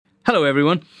Hello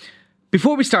everyone.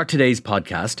 Before we start today's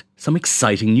podcast, some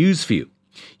exciting news for you.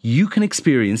 You can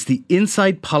experience the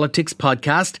Inside Politics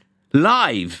podcast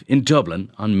live in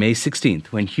Dublin on May 16th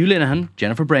when Hugh Linehan,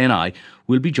 Jennifer Bray and I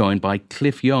will be joined by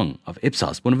Cliff Young of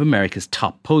Ipsos, one of America's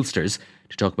top pollsters,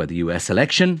 to talk about the US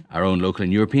election, our own local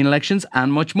and European elections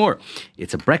and much more.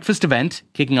 It's a breakfast event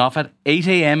kicking off at 8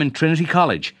 a.m. in Trinity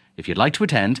College. If you'd like to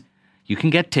attend, you can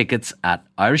get tickets at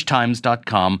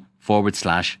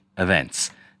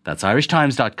irishtimes.com/events. That's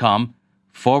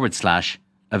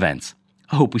irishtimes.com/events.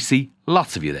 I hope we see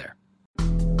lots of you there.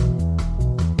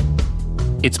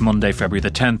 It's Monday, February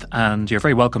the 10th, and you're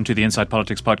very welcome to the Inside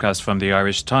Politics podcast from the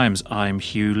Irish Times. I'm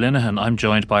Hugh Linehan. I'm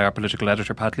joined by our political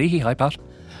editor, Pat Leahy. Hi, Pat.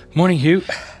 Morning, Hugh.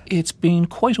 It's been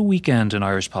quite a weekend in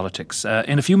Irish politics.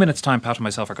 In a few minutes' time, Pat and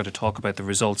myself are going to talk about the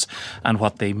results and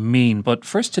what they mean. But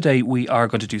first today, we are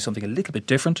going to do something a little bit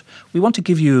different. We want to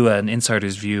give you an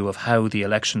insider's view of how the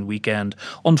election weekend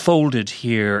unfolded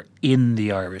here in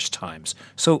the Irish Times.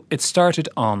 So it started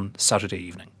on Saturday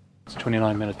evening. It's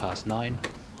 29 minutes past 9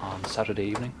 on Saturday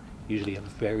evening. Usually a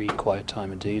very quiet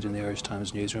time indeed in the Irish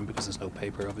Times newsroom because there's no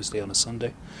paper, obviously, on a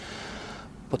Sunday.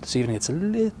 But this evening it's a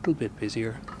little bit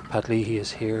busier. Pat Leahy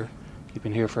is here. You've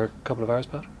been here for a couple of hours,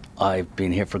 Pat? I've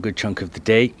been here for a good chunk of the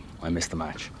day. I missed the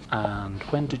match. And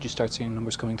when did you start seeing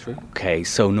numbers coming through? Okay,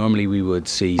 so normally we would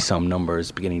see some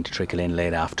numbers beginning to trickle in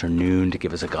late afternoon to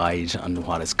give us a guide on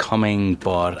what is coming,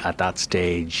 but at that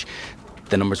stage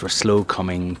the numbers were slow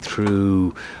coming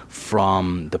through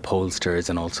from the pollsters,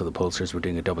 and also the pollsters were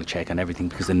doing a double check on everything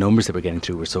because the numbers that were getting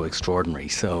through were so extraordinary.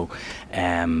 So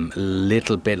a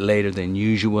little bit later than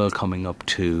usual, coming up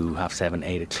to 7:30,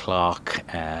 8 o'clock,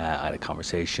 I had a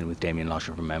conversation with Damien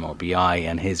Losher from MRBI,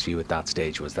 and his view at that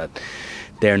stage was that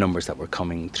their numbers that were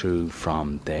coming through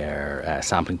from their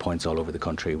sampling points all over the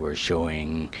country were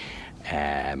showing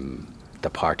the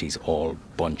parties all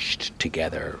bunched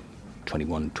together,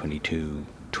 21, 22,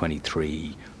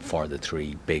 23 for the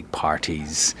three big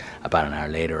parties. About an hour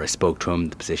later I spoke to him.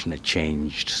 The position had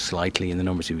changed slightly, and the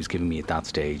numbers he was giving me at that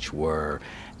stage were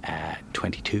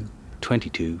 22,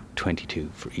 22, 22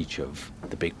 for each of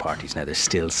the big parties. Now there's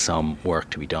still some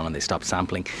work to be done, and they stopped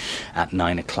sampling at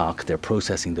 9 o'clock. They're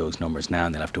processing those numbers now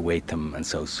and they'll have to weight them, and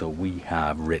so we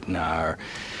have written our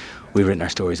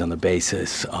stories on the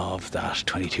basis of that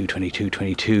 22, 22,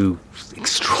 22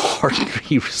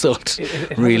 extraordinary result,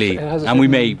 really. And we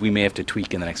may have to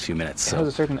tweak in the next few minutes. It has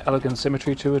a certain elegant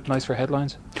symmetry to it, nice for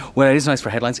headlines? Well, it is nice for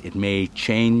headlines. It may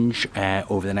change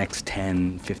over the next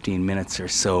 10, 15 minutes or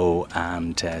so,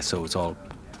 and so it's all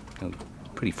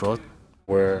pretty fraught.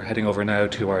 We're heading over now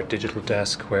to our digital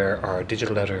desk where our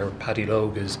digital editor, Paddy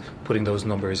Logue, is putting those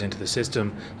numbers into the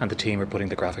system and the team are putting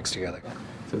the graphics together.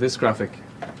 So this graphic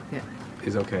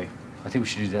is okay. I think we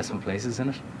should do decimal places in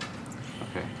it.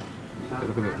 Okay.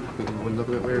 Look a bit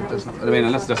weird.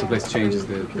 Unless the decimal place changes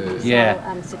the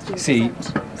yeah. See,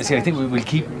 I think we'll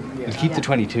keep the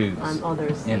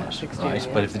 22s in it, right?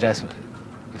 But if the decimal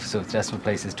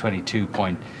place is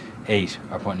 22.8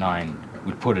 or 0.9,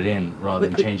 we'll put it in rather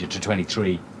than change it to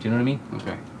 23. Do you know what I mean?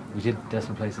 Okay. We did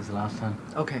decimal places the last time.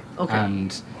 Okay.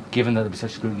 And given that there was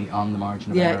such scrutiny on the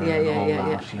margin of error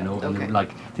and all that, and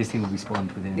like this thing will be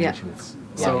spawned within each of its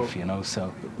life,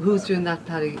 so. Who's doing that,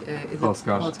 Paddy? Is Paul it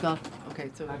Scott. Paul Scott? Okay,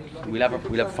 so we'll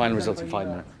have final results in 5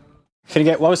 minutes. Can you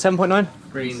get, what was 7.9?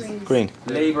 Green.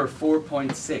 Labour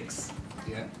 4.6.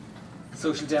 Yeah.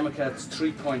 Social Democrats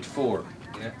 3.4.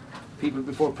 Yeah. People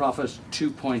Before Profit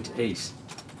 2.8.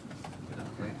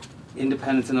 Okay.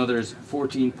 Independents and others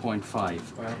 14.5.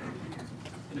 Wow.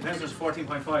 Independence was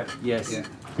 14.5. Yes. Yeah.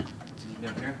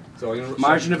 Down here. So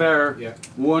margin of error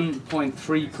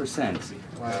 1.3%.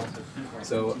 Wow.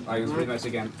 So I was reading that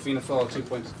again. Fianna Fáil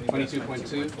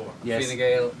 22.2. Yes. Fine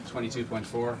Gael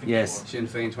 22.4. Yes. Sinn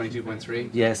Féin 22.3.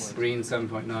 Yes. Green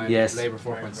 7.9. Yes. Labour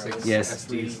 4.6. Yes.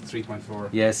 SDs 3.4.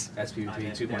 Yes.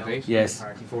 SPP 2.8. Yes.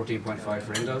 14.5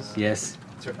 for Indos. yes.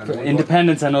 And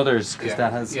Independents and others, because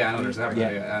that has and others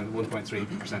and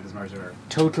 1.3% is margin of error.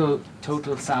 total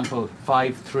sample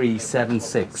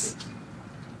 5376.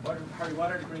 Harry,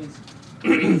 what are the Greens?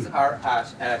 Greens are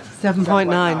at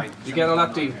 7.9. Did you get all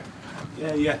that, Dean?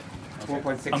 Yeah.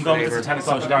 4.6. I'm going with the 10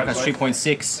 o'clock. That's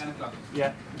 3.6. 10 o'clock.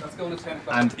 Yeah. Let's go to 10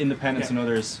 o'clock. And independents and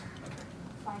others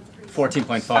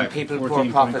 14.5. And people before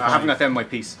profit. I haven't got them in my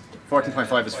piece.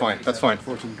 14.5 is fine. That's fine.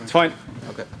 It's fine.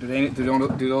 Okay. Do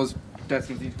those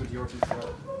decimals need to go to your piece as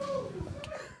well?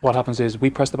 What happens is we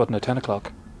press the button at 10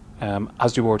 o'clock,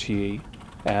 as do RTE,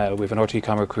 We have an RT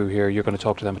camera crew here. You're going to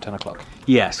talk to them at 10 o'clock.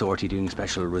 Yeah, so RT doing a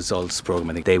special results programme.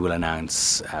 I think they will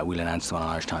announce, we'll announce them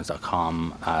on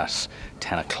irishtimes.com at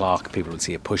 10 o'clock. People will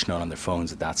see a push note on their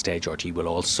phones at that stage. RT will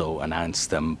also announce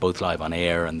them both live on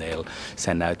air, and they'll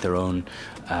send out their own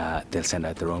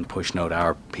push note.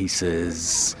 Our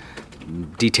pieces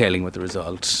detailing what the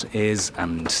result is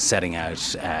and setting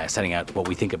out what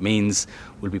we think it means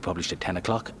will be published at 10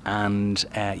 o'clock, and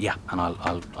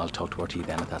I'll talk to RT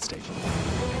then at that stage.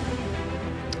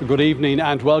 Good evening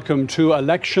and welcome to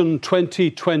Election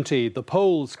 2020. The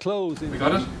polls close. We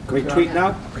got it? Can we tweet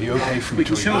now? Are you okay for me We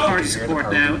can show party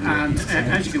support now, and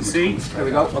as you can see, There we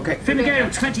go. Okay. Fine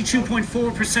Gael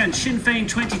 22.4%, Sinn Féin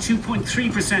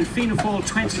 22.3%, Fianna Fáil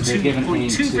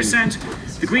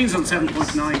 22.2%, the Greens on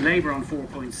 7.9%, Labour on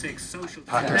 4.6%, Social.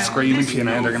 They're screaming for you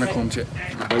now. They're going to come to you.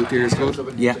 Both ears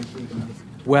good? Yeah.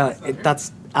 Well,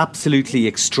 that's absolutely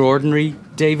extraordinary,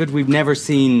 David. We've never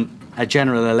seen a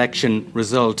general election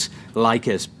result like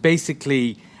it.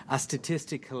 Basically, a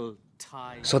statistical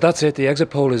tie. So that's it. The exit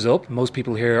poll is up. Most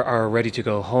people here are ready to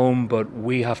go home, but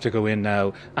we have to go in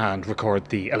now and record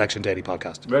the Election Daily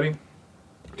podcast. Ready?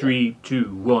 3,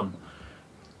 2, 1.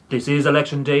 This is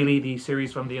Election Daily, the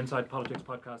series from the Inside Politics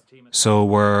podcast team. So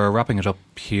we're wrapping it up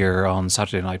here on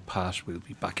Saturday night, Pat. We'll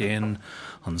be back in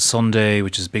on Sunday,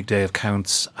 which is a big day of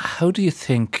counts. How do you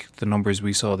think the numbers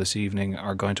we saw this evening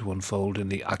are going to unfold in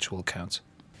the actual counts?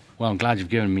 Well, I'm glad you've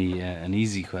given me an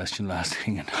easy question last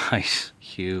thing at night,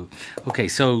 Hugh. Okay,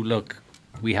 so look,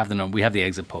 we have the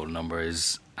exit poll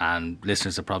numbers, and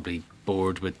listeners are probably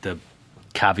bored with the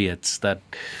caveats that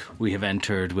we have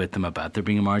entered with them about there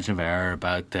being a margin of error,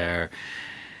 about the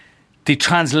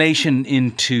translation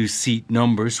into seat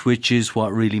numbers, which is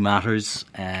what really matters,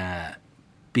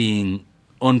 being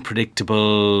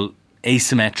unpredictable,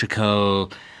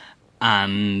 asymmetrical,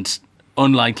 and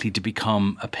unlikely to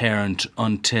become apparent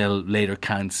until later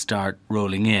counts start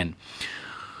rolling in.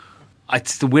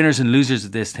 It's the winners and losers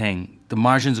of this thing. The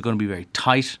margins are going to be very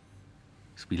tight.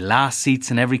 There's going to be last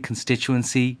seats in every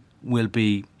constituency will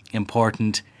be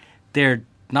important. They're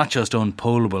not just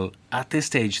unpollable. At this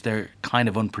stage, they're kind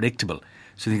of unpredictable.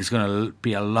 So I think it's going to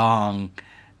be a long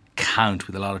count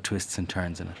with a lot of twists and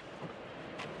turns in it.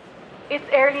 It's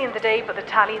early in the day, but the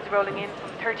tallies rolling in from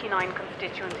 39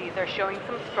 constituencies are showing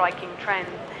some striking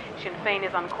trends. Sinn Féin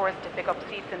is on course to pick up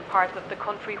seats in parts of the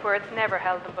country where it's never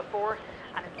held them before,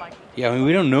 and it's likely... Yeah, I mean,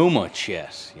 we don't know much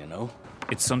yet, you know.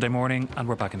 It's Sunday morning and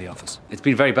we're back in the office. It's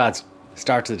been a very bad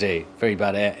start to the day, very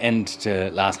bad end to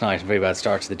last night, and very bad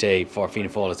start to the day for Fianna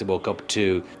Fáil as they woke up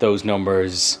to those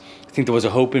numbers. I think there was a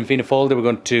hope in Fianna Fáil they were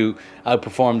going to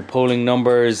outperform the polling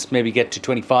numbers, maybe get to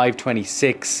 25,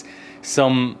 26.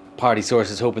 Some party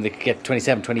sources hoping they could get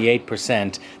 27,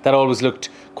 28%. That always looked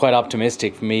quite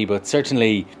optimistic for me, but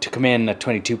certainly to come in at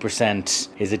 22%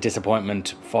 is a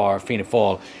disappointment for Fianna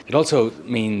Fáil. It also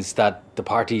means that the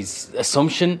party's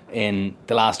assumption in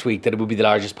the last week that it would be the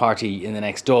largest party in the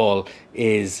next Dáil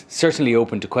is certainly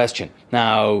open to question.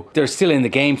 Now, they're still in the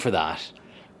game for that,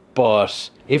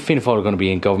 but if Fianna Fáil are going to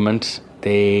be in government,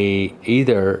 they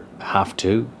either have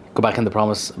to go back on the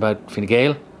promise about Fine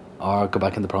Gael or go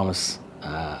back on the promise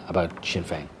about Sinn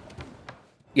Féin.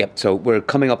 Yep, so we're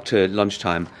coming up to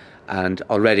lunchtime, and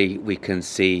already we can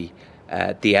see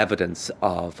the evidence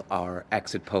of our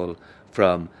exit poll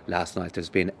from last night. There's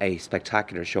been a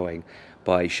spectacular showing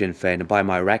by Sinn Féin, and by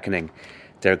my reckoning,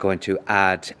 they're going to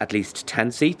add at least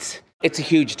 10 seats. It's a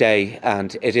huge day,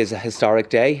 and it is a historic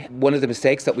day. One of the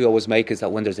mistakes that we always make is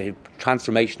that when there's a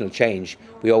transformational change,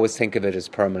 we always think of it as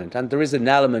permanent. And there is an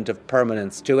element of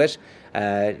permanence to it.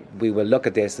 We will look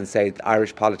at this and say that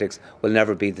Irish politics will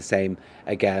never be the same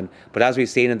again. But as we've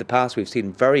seen in the past, we've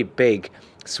seen very big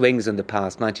swings in the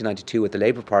past, 1992 with the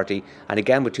Labour Party, and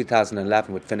again with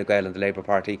 2011 with Fine Gael and the Labour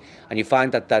Party. And you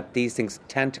find that these things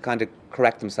tend to kind of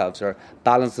correct themselves or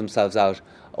balance themselves out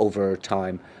over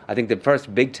time. I think the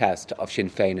first big test of Sinn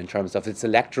Féin in terms of its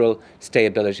electoral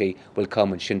stability will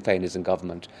come when Sinn Féin is in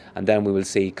government, and then we will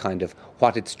see kind of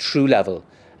what its true level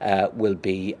will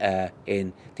be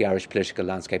in the Irish political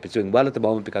landscape. It's doing well at the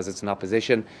moment because it's in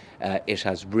opposition. It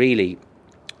has really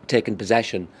taken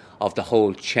possession of the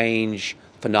whole change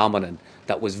phenomenon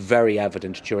that was very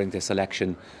evident during this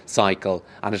election cycle,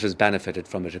 and it has benefited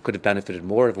from it. It could have benefited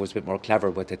more if it was a bit more clever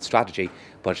with its strategy,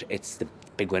 but it's the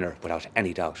big winner without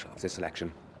any doubt of this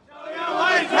election.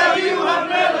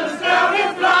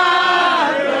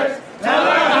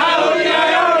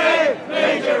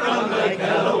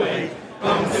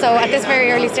 So at this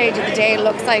very early stage of the day, it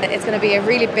looks like it's going to be a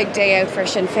really big day out for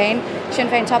Sinn Féin. Sinn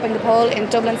Féin topping the poll in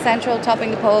Dublin Central, topping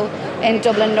the poll in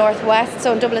Dublin North West.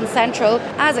 So in Dublin Central,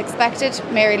 as expected,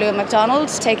 Mary Lou McDonald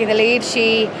taking the lead.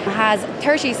 She has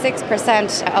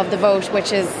 36% of the vote,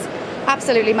 which is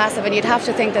absolutely massive, and you'd have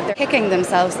to think that they're kicking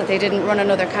themselves that they didn't run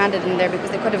another candidate in there, because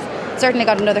they could have certainly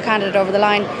got another candidate over the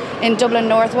line. In Dublin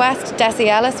North West, Desi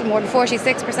Ellis with more than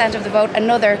 46% of the vote,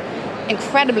 another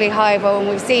incredibly high vote, and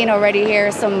we've seen already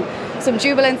here some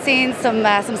jubilant scenes, some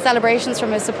celebrations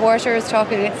from his supporters,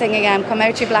 singing "Come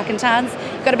Out You Black and Tans."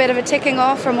 Got a bit of a ticking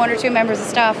off from one or two members of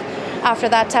staff after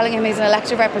that, telling him he's an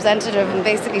elected representative and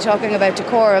basically talking about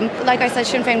decorum. Like I said,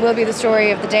 Sinn Féin will be the story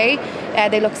of the day.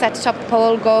 They look set to top the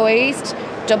poll. Galway East,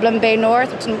 Dublin Bay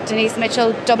North, Denise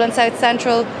Mitchell, Dublin South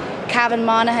Central, Cavan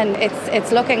Monaghan.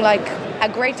 It's looking like a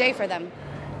great day for them.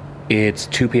 It's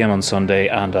 2 p.m. on Sunday,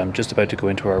 and I'm just about to go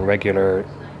into our regular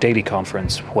daily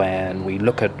conference when we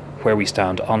look at where we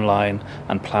stand online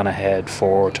and plan ahead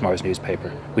for tomorrow's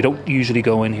newspaper. We don't usually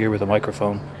go in here with a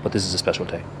microphone, but this is a special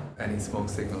day. Any smoke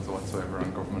signals whatsoever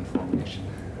on government formation?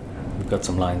 We've got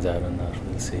some lines out on that,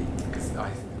 we'll see. Because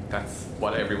that's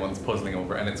what everyone's puzzling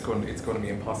over, and it's going to be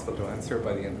impossible to answer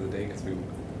by the end of the day, because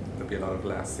there'll be a lot of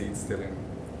last seats still in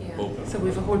open. So we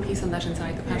have a whole piece on that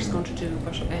inside that Pat is going to do,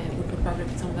 but we could probably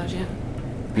put some of that, Yeah,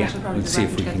 probably we'll see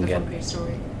if we can get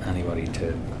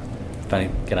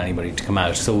anybody to come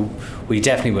out. So we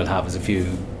definitely will have as a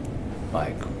few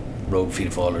like rogue Fianna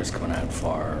Fáilers coming out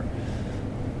for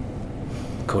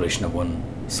coalition of one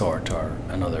sort or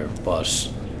another, but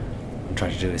I'm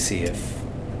trying to do is see if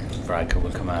Varadkar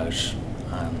will come out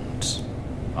and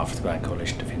offer the Grand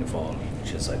Coalition to Fianna Fáil,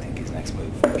 which is, I think, his next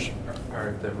move.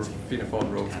 Are the Fianna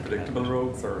Fáil rogues predictable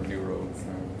rogues or new rogues?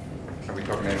 Are we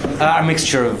talking about a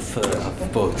mixture of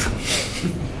both?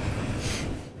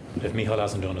 If Micheál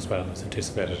hasn't done as well as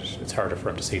anticipated, it's harder for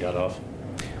him to see that off.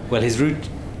 Well, his route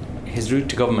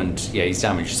to government, he's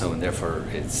damaged, so and therefore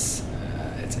it's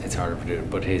harder to do.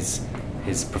 But his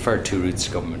preferred two routes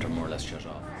to government are more or less shut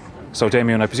off. So,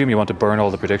 Damien, I presume you want to burn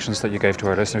all the predictions that you gave to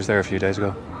our listeners there a few days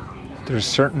ago? There's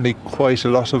certainly quite a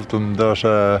lot of them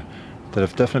that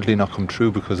have definitely not come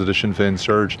true because of the Sinn Féin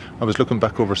surge. I was looking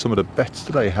back over some of the bets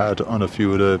that I had on a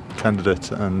few of the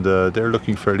candidates, and they're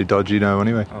looking fairly dodgy now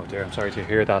anyway. Oh dear, I'm sorry to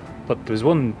hear that. But there's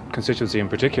one constituency in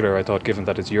particular, I thought, given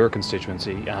that it's your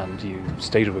constituency, and you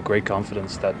stated with great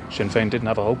confidence that Sinn Féin didn't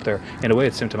have a hope there. In a way,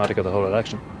 it's symptomatic of the whole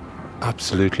election.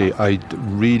 Absolutely. I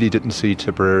really didn't see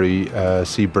Tipperary,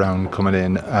 see Brown coming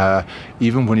in.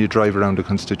 Even when you drive around the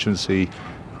constituency,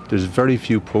 there's very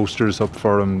few posters up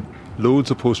for him.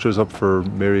 Loads of posters up for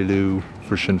Mary Lou,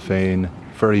 for Sinn Féin,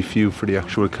 very few for the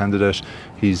actual candidate.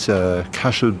 He's a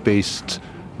Cashel-based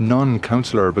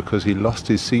non-councillor because he lost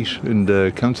his seat in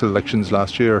the council elections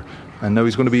last year, and now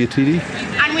he's going to be a TD.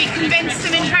 And we convinced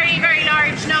them in very, very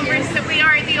large numbers that we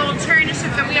are the alternative,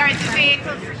 that we are the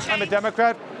vehicle for change. I'm a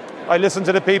Democrat. I listen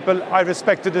to the people. I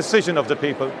respect the decision of the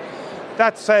people.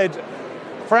 That said,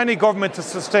 for any government to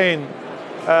sustain,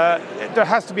 there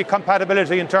has to be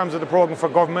compatibility in terms of the programme for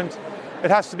government. It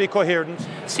has to be coherent.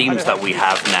 Seems that we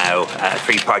have now a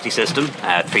three-party system,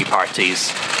 three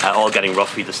parties all getting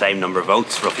roughly the same number of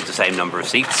votes, roughly the same number of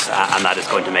seats, and that is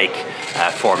going to make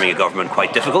forming a government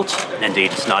quite difficult.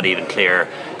 Indeed, it's not even clear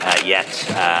yet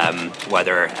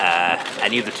whether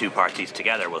any of the two parties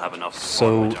together will have enough.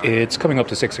 So it's coming up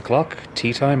to 6 o'clock,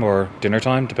 tea time or dinner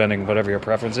time, depending whatever your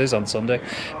preference is on Sunday.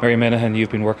 Mary Minahan,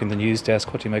 you've been working the news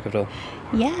desk. What do you make of it all?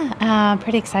 Yeah,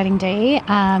 pretty exciting day.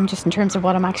 Just in terms of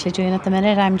what I'm actually doing at the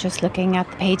minute, I'm just looking at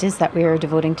the pages that we're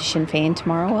devoting to Sinn Féin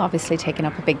tomorrow, obviously taking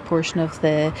up a big portion of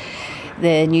the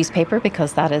newspaper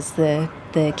because that is the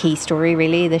key story,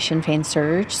 really, the Sinn Féin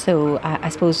surge. So I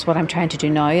suppose what I'm trying to do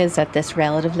now is at this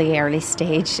relatively early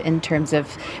stage in terms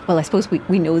of, well, I suppose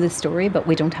we know the story, but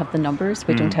we don't have the numbers.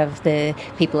 We don't have the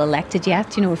people elected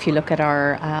yet. You know, if you look at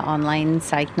our online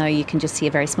site now, you can just see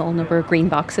a very small number of green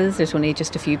boxes. There's only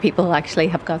just a few people actually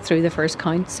have got through the first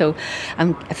count. So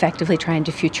I'm effectively trying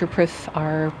to future-proof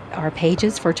our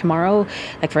pages for tomorrow.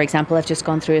 Like, for example, I've just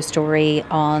gone through a story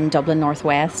on Dublin North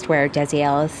West where Desi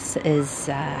Ellis is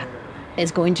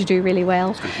going to do really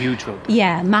well. It's a huge vote.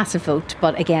 Yeah, massive vote,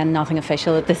 but again, nothing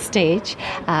official at this stage.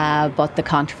 But the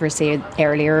controversy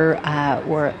earlier,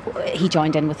 where he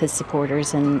joined in with his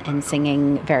supporters in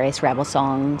singing various rebel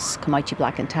songs, Come Out You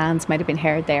Black and Tans might have been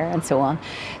heard there, and so on.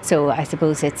 So I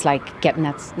suppose it's like getting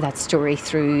that story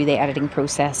through the editing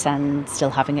process and still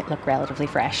having it look relatively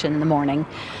fresh in the morning,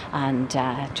 and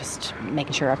just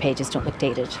making sure our pages don't look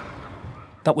dated.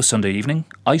 That was Sunday evening.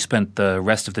 I spent the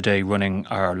rest of the day running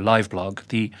our live blog.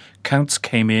 The counts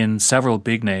came in. Several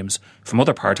big names from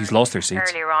other parties lost their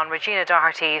seats. Earlier on, Regina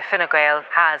Doherty, Fine Gael,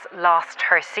 has lost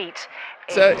her seat.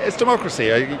 It's democracy.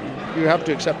 You have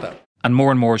to accept that. And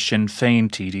more Sinn Féin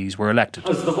TDs were elected.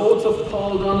 As the votes of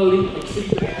Paul Donnelly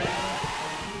exceeded.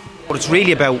 But it's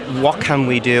really about what can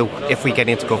we do if we get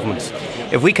into government.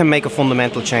 If we can make a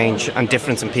fundamental change and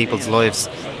difference in people's lives,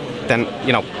 then,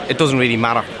 it doesn't really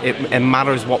matter. It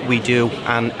matters what we do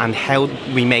and how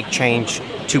we make change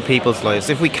to people's lives.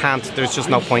 If we can't, there's just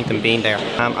no point in being there.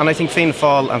 And I think Fianna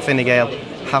Fáil and Fine Gael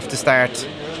have to start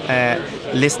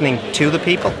listening to the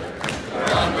people.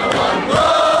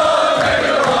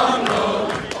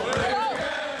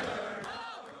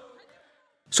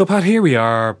 So, Pat, here we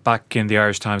are back in the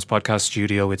Irish Times podcast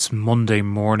studio. It's Monday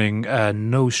morning.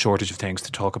 No shortage of things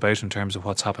to talk about in terms of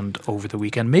what's happened over the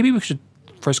weekend. Maybe we should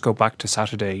first go back to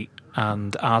Saturday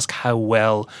and ask how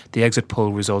well the exit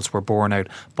poll results were borne out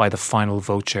by the final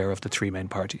vote share of the three main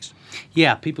parties.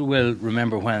 Yeah, people will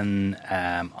remember when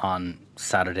on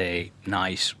Saturday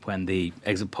night when the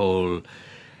exit poll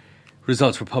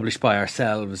results were published by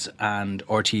ourselves and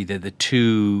RT, the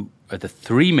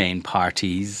three main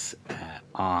parties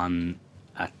on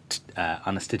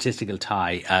a statistical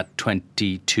tie at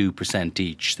 22%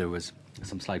 each. There was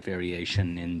some slight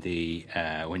variation in the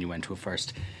when you went to a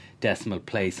first decimal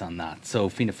place on that. So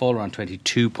Fianna Fáil on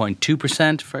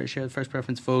 22.2% for share of first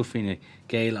preference vote, Fine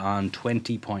Gael on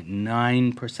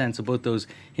 20.9%. So both those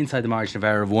inside the margin of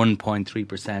error of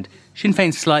 1.3%. Sinn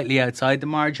Féin slightly outside the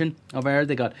margin of error.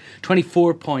 They got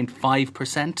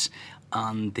 24.5%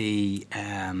 on the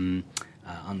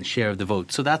share of the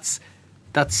vote. So that's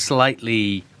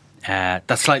slightly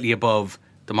above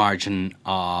the margin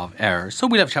of error. So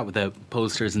we'll have a chat with the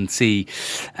pollsters and see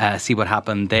what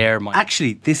happened there.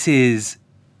 Actually, this is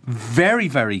very,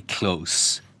 very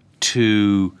close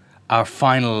to our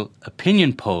final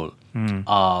opinion poll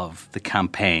of the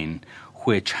campaign,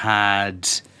 which had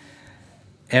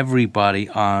everybody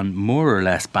on more or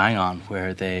less bang on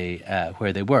where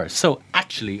they were. So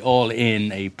actually, all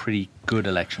in a pretty good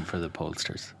election for the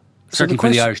pollsters. Certainly for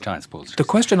the Irish Times pollsters. The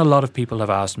question a lot of people have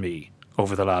asked me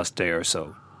over the last day or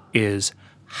so is,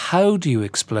 how do you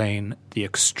explain the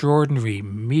extraordinary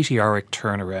meteoric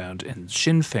turnaround in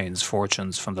Sinn Féin's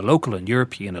fortunes from the local and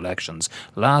European elections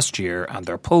last year and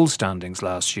their poll standings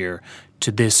last year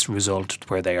to this result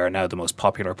where they are now the most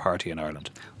popular party in Ireland?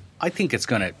 I think it's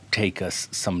going to take us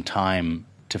some time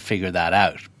to figure that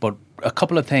out. But a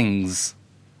couple of things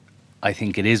I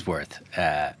think it is worth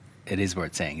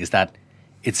saying is that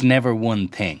it's never one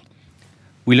thing.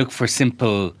 We look for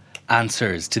simple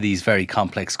answers to these very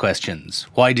complex questions.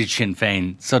 Why did Sinn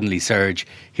Féin suddenly surge?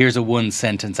 Here's a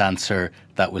one-sentence answer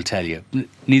that will tell you.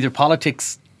 Neither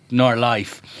politics nor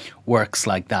life works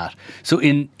like that. So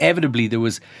inevitably there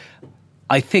was,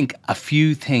 I think, a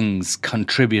few things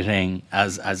contributing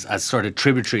as sort of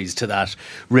tributaries to that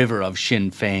river of Sinn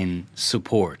Féin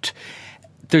support.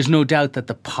 There's no doubt that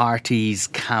the party's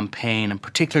campaign, and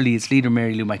particularly its leader,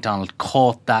 Mary Lou McDonald,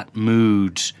 caught that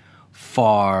mood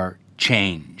for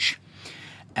change.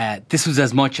 This was,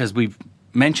 as much as we've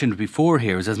mentioned before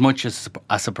here, was as much as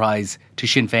a surprise to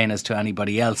Sinn Féin as to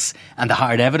anybody else. And the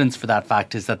hard evidence for that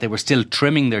fact is that they were still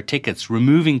trimming their tickets,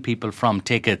 removing people from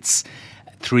tickets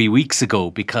 3 weeks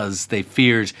ago because they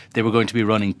feared they were going to be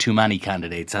running too many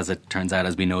candidates. As it turns out,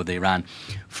 as we know, they ran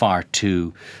far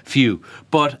too few.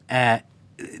 But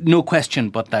no question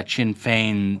but that Sinn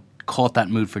Féin caught that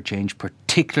mood for change,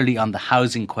 particularly on the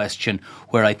housing question,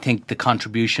 where I think the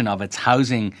contribution of its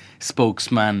housing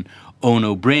spokesman, Eoin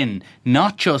O'Brien,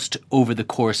 not just over the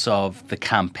course of the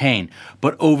campaign,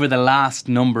 but over the last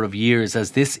number of years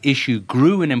as this issue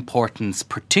grew in importance,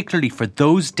 particularly for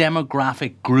those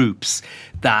demographic groups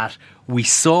that we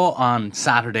saw on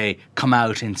Saturday come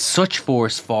out in such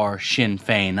force for Sinn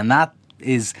Féin. And that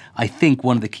is, I think,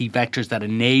 one of the key vectors that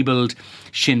enabled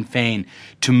Sinn Féin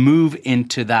to move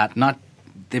into that,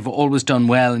 they've always done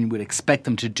well and you would expect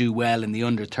them to do well in the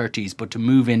under 30s, but to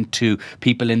move into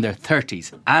people in their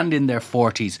 30s and in their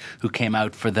 40s who came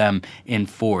out for them in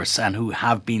force and who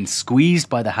have been squeezed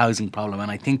by the housing problem. And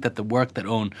I think that the work that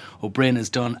Eoin O'Brien has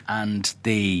done and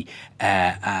the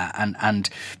and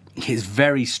his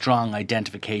very strong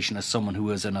identification as someone who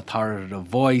is an authoritative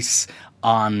voice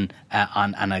on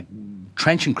a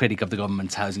trenchant critic of the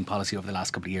government's housing policy over the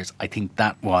last couple of years, I think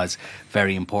that was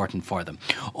very important for them.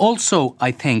 Also,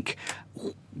 I think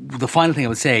the final thing I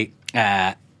would say,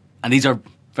 and these are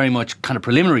very much kind of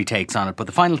preliminary takes on it, but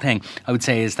the final thing I would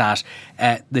say is that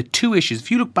the two issues,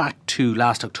 if you look back to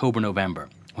last October, November,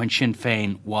 when Sinn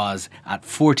Féin was at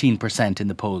 14% in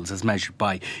the polls as measured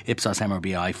by Ipsos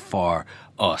MRBI for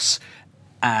us,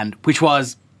 and which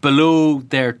was below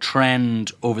their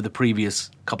trend over the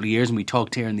previous couple of years. And we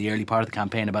talked here in the early part of the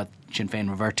campaign about Sinn Féin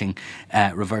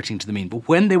reverting to the mean. But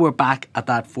when they were back at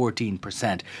that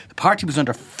 14%, the party was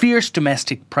under fierce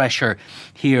domestic pressure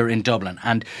here in Dublin.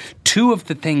 And two of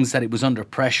the things that it was under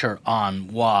pressure on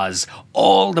was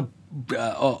all the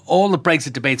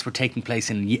Brexit debates were taking place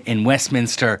in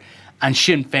Westminster, and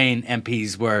Sinn Féin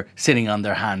MPs were sitting on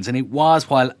their hands. And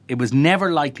while it was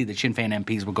never likely that Sinn Féin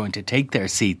MPs were going to take their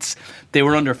seats, they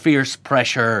were under fierce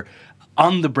pressure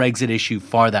on the Brexit issue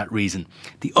for that reason.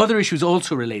 The other issues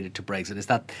also related to Brexit is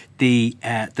that the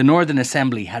Northern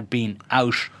Assembly had been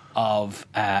out of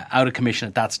commission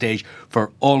at that stage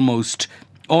for almost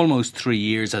 3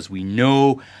 years, as we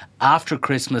know. After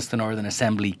Christmas, the Northern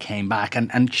Assembly came back. And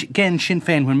again, Sinn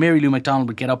Féin, when Mary Lou McDonald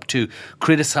would get up to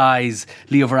criticise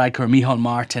Leo Varadkar or Micheál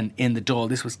Martin in the Dáil,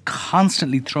 this was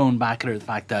constantly thrown back at her, the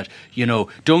fact that,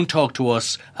 don't talk to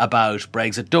us about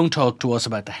Brexit, don't talk to us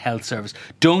about the health service,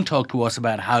 don't talk to us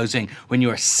about housing, when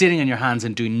you are sitting on your hands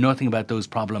and doing nothing about those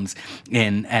problems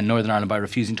in Northern Ireland by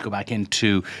refusing to go back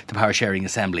into the Power Sharing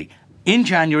Assembly. In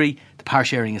January, the Power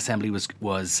Sharing Assembly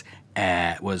was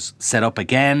set up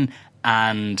again,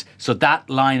 and so that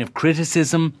line of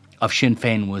criticism of Sinn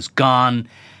Féin was gone.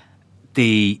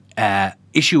 The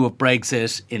issue of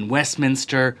Brexit in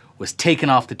Westminster was taken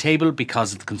off the table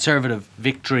because of the Conservative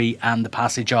victory and the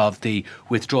passage of the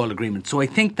withdrawal agreement. So I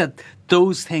think that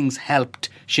those things helped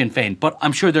Sinn Féin, but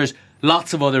I'm sure there's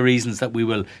lots of other reasons that we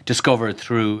will discover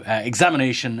through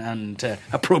examination and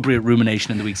appropriate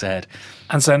rumination in the weeks ahead.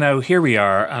 And so now here we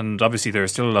are, and obviously there are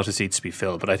still a lot of seats to be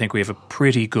filled, but I think we have a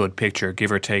pretty good picture, give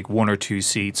or take 1 or 2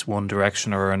 seats, one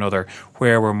direction or another,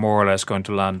 where we're more or less going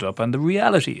to land up. And the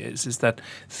reality is that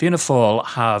Fianna Fáil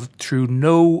have, through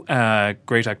no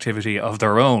great activity of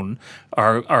their own,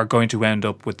 are going to end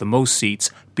up with the most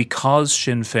seats because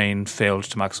Sinn Féin failed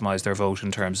to maximise their vote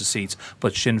in terms of seats.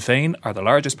 But Sinn Féin are the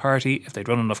largest party. If they'd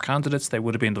run enough candidates, they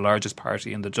would have been the largest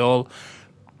party in the Dáil.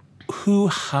 Who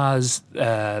has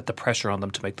the pressure on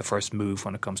them to make the first move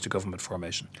when it comes to government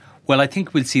formation? Well, I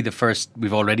think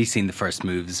we've already seen the first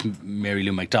moves. Mary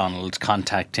Lou McDonald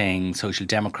contacting Social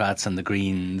Democrats and the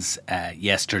Greens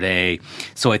yesterday.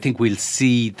 So I think we'll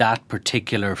see that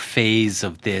particular phase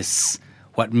of this,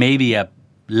 what may be a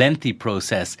lengthy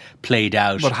process, played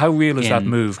out. But how real is that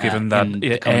move, given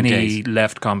that any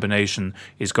left combination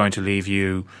is going to leave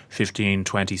you 15,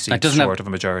 20 seats short of a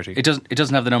majority? It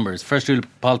doesn't have the numbers. First rule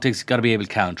of politics, you've got to be able to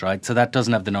count, right? So that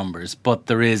doesn't have the numbers. But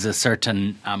there is a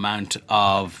certain amount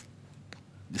of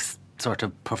sort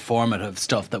of performative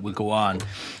stuff that will go on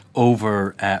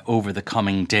over the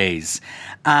coming days.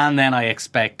 And then I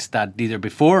expect that either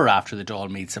before or after the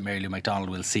Dáil meets, that Mary Lou McDonald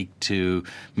will seek to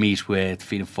meet with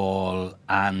Fianna Fáil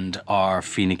and or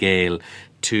Fine Gael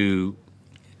to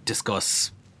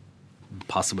discuss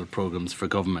possible programmes for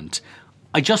government.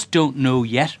 I just don't know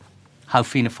yet how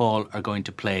Fianna Fáil are going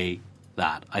to play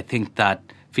that. I think that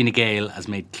Fine Gael has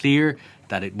made clear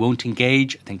that it won't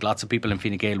engage. I think lots of people in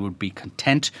Fine Gael would be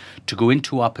content to go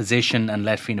into opposition and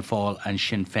let Fianna Fáil and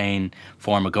Sinn Féin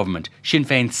form a government. Sinn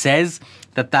Féin says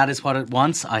that is what it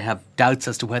wants. I have doubts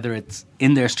as to whether it's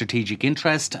in their strategic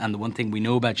interest, and the one thing we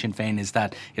know about Sinn Féin is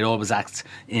that it always acts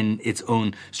in its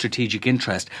own strategic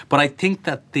interest. But I think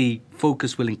that the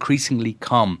focus will increasingly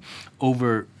come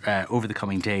over the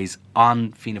coming days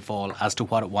on Fianna Fáil as to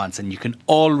what it wants, and you can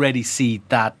already see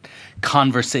that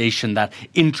conversation, that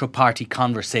intra-party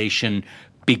conversation,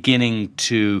 beginning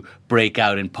to break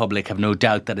out in public. Have no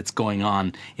doubt that it's going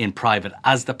on in private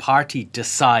as the party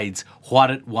decides what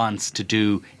it wants to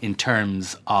do in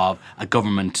terms of a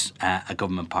government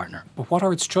partner. But what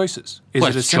are its choices? Is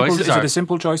it a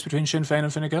simple choice between Sinn Féin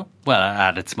and Fine Gael? Well,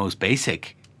 at its most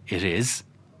basic, it is.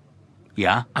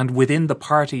 Yeah. And within the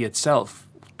party itself,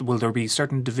 will there be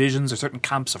certain divisions or certain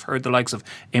camps? I've heard the likes of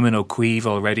Eamon O'Queeve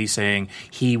already saying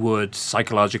he would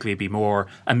psychologically be more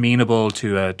amenable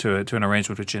to an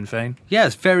arrangement with Sinn Féin.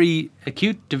 Yes, very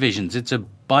acute divisions. It's a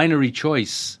binary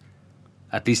choice.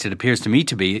 At least it appears to me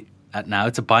to be now.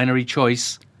 It's a binary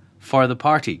choice for the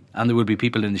party. And there will be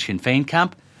people in the Sinn Féin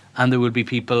camp and there will be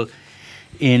people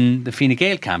in the Fine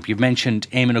Gael camp. You've mentioned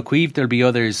Eamon O'Queeve. There'll be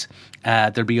others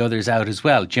out as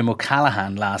well. Jim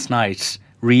O'Callaghan last night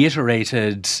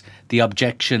reiterated the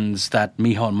objections that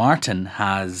Micheál Martin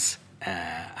has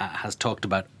talked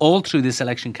about all through this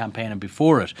election campaign and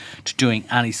before it to doing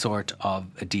any sort of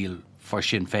a deal for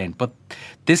Sinn Féin. But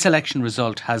this election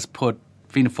result has put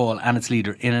Fianna Fáil and its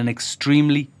leader in an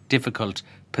extremely difficult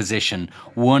position,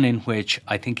 one in which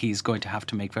I think he's going to have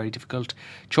to make very difficult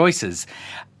choices.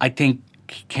 I think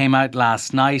he came out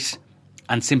last night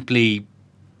and simply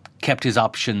kept his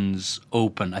options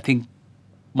open. I think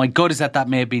my gut is that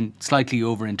may have been slightly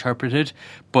overinterpreted,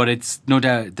 but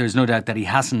there's no doubt that he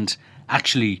hasn't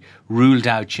actually ruled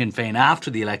out Sinn Féin after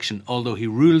the election, although he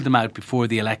ruled them out before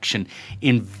the election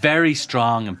in very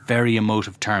strong and very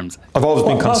emotive terms. I've always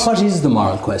been what is the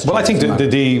moral question? Well, I think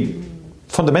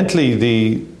fundamentally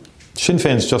the Sinn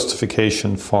Féin's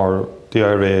justification for the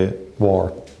IRA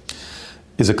war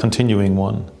is a continuing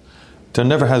one. There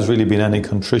never has really been any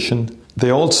contrition. They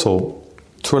also,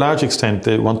 to a large extent,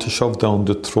 they want to shove down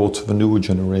the throats of a newer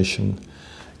generation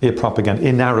a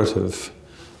narrative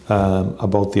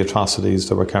about the atrocities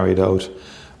that were carried out,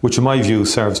 which in my view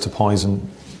serves to poison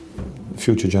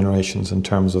future generations in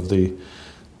terms of the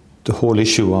whole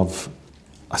issue of,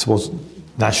 I suppose,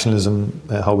 nationalism,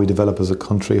 how we develop as a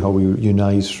country, how we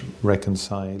unite,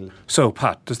 reconcile. So,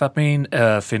 Pat, does that mean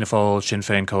Fianna Fáil Sinn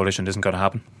Féin coalition isn't going to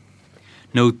happen?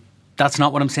 No, that's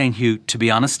not what I'm saying, Hugh, to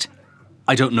be honest.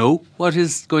 I don't know what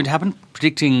is going to happen.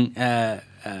 Predicting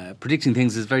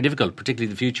things is very difficult,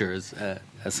 particularly the future, as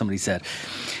somebody said.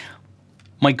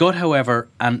 My gut, however,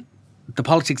 and the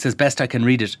politics as best I can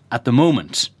read it at the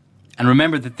moment, and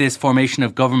remember that this formation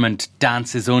of government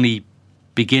dance is only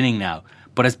beginning now,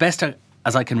 but as best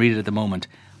as I can read it at the moment,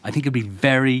 I think it'd be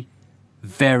very,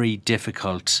 very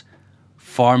difficult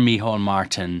for Micheál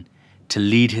Martin to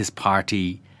lead his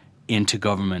party into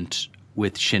government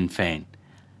with Sinn Féin.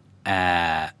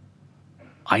 I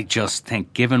just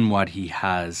think, given what he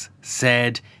has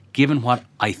said, given what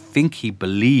I think he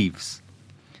believes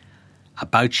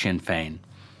about Sinn Féin,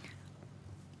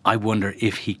 I wonder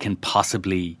if he can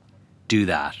possibly do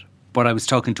that. But I was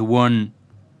talking to one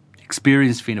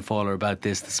experienced Fianna Fáiler about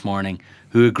this morning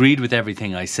who agreed with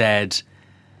everything I said,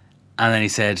 and then he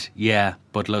said, yeah,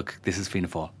 but look, this is Fianna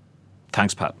Fáil.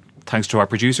 Thanks, Pat. Thanks to our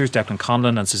producers, Declan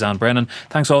Conlon and Suzanne Brennan.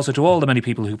 Thanks also to all the many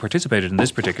people who participated in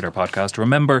this particular podcast.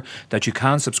 Remember that you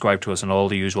can subscribe to us on all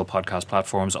the usual podcast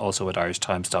platforms, also at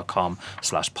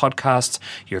irishtimes.com/podcasts.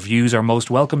 Your views are most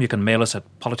welcome. You can mail us at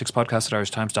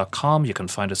politicspodcast@irishtimes.com. You can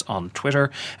find us on Twitter.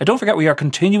 And don't forget, we are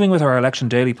continuing with our Election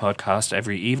Daily podcast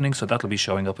every evening, so that'll be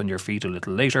showing up in your feed a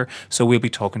little later. So we'll be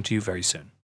talking to you very soon.